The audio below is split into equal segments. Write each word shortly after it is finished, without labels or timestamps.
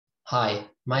Hi,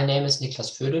 my name is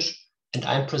Niclas Vödisch, and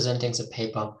I'm presenting the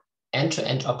paper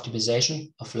End-to-End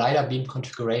Optimization of LiDAR Beam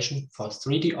Configuration for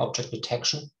 3D Object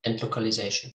Detection and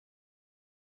Localization.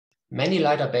 Many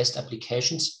LiDAR-based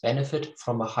applications benefit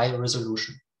from a high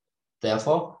resolution.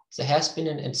 Therefore, there has been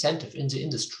an incentive in the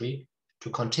industry to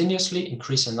continuously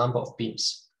increase the number of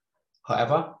beams.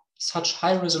 However, such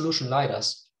high-resolution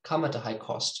LiDARs come at a high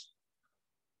cost.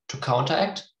 To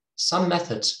counteract, some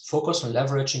methods focus on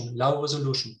leveraging low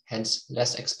resolution, hence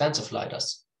less expensive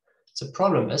LiDARs. The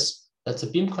problem is that the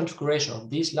beam configuration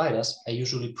of these LiDARs are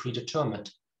usually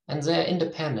predetermined, and they are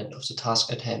independent of the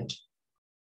task at hand.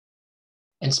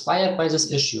 Inspired by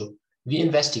this issue, we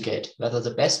investigate whether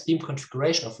the best beam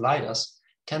configuration of LiDARs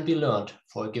can be learned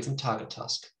for a given target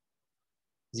task.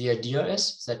 The idea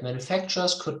is that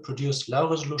manufacturers could produce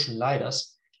low-resolution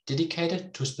LiDARs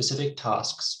dedicated to specific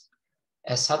tasks.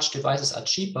 As such devices are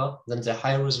cheaper than their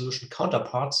high-resolution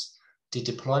counterparts, the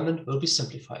deployment will be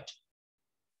simplified.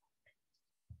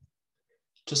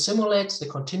 To simulate the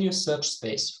continuous search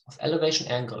space of elevation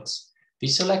angles, we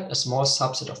select a small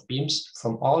subset of beams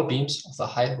from all beams of a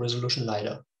high-resolution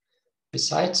LiDAR.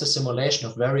 Besides the simulation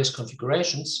of various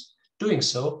configurations, doing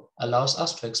so allows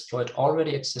us to exploit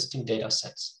already existing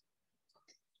datasets.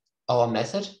 Our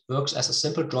method works as a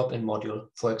simple drop-in module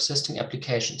for existing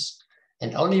applications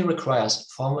and only requires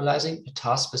formalizing a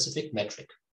task-specific metric.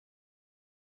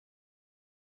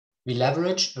 We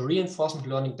leverage a reinforcement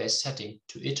learning-based setting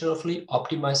to iteratively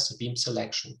optimize the beam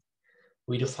selection.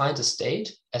 We define the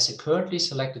state as the currently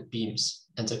selected beams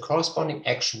and the corresponding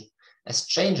action as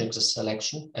changing the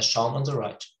selection as shown on the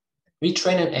right. We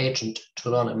train an agent to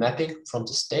learn a mapping from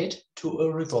the state to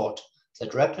a reward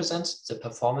that represents the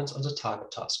performance on the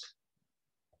target task.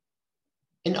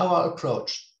 In our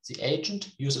approach, the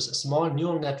agent uses a small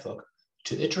neural network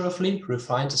to iteratively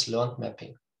refine this learned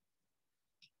mapping.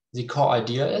 The core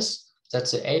idea is that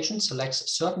the agent selects a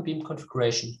certain beam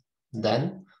configuration,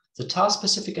 then the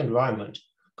task-specific environment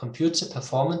computes the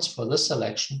performance for this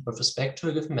selection with respect to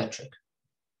a given metric.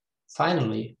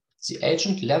 Finally, the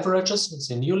agent leverages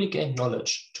the newly gained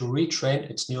knowledge to retrain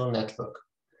its neural network.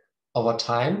 Over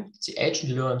time, the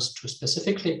agent learns to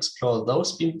specifically explore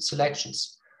those beam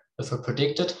selections with a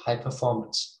predicted high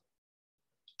performance.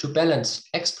 To balance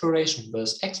exploration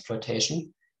versus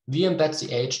exploitation, we embed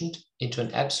the agent into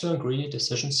an epsilon greedy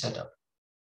decision setup.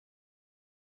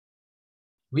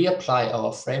 We apply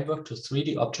our framework to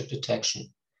 3D object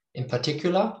detection. In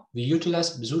particular, we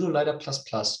utilize pseudo-LiDAR++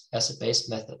 as a base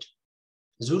method.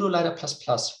 Pseudo-LiDAR++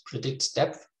 predicts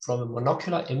depth from a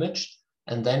monocular image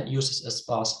and then uses a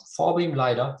sparse 4-beam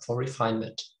LiDAR for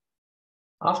refinement.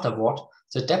 Afterward,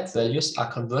 the depth values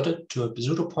are converted to a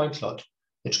pseudo-point cloud,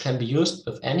 which can be used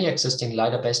with any existing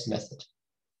LiDAR-based method.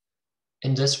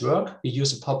 In this work, we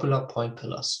use the popular point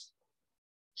pillars.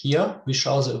 Here, we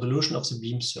show the evolution of the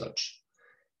beam search.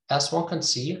 As one can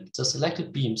see, the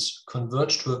selected beams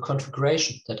converge to a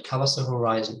configuration that covers the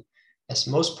horizon, as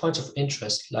most points of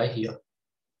interest lie here.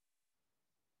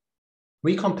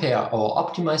 We compare our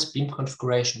optimized beam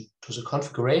configuration to the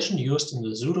configuration used in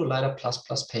the pseudo-LiDAR++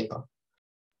 paper.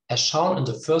 As shown in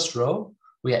the first row,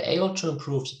 we are able to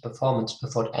improve the performance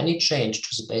without any change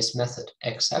to the base method,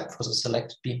 except for the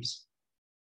selected beams.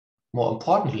 More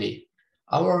importantly,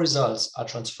 our results are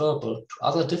transferable to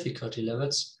other difficulty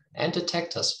levels and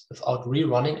detectors without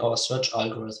rerunning our search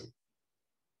algorithm.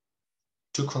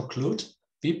 To conclude,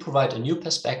 we provide a new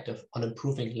perspective on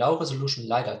improving low-resolution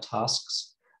LiDAR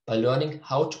tasks by learning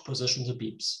how to position the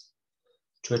beams.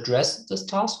 To address this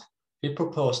task, we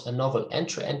propose a novel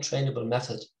end-to-end trainable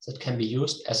method that can be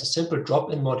used as a simple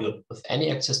drop-in module with any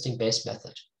existing base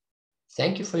method.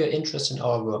 Thank you for your interest in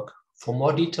our work. For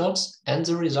more details and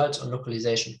the results on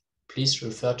localization, please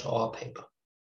refer to our paper.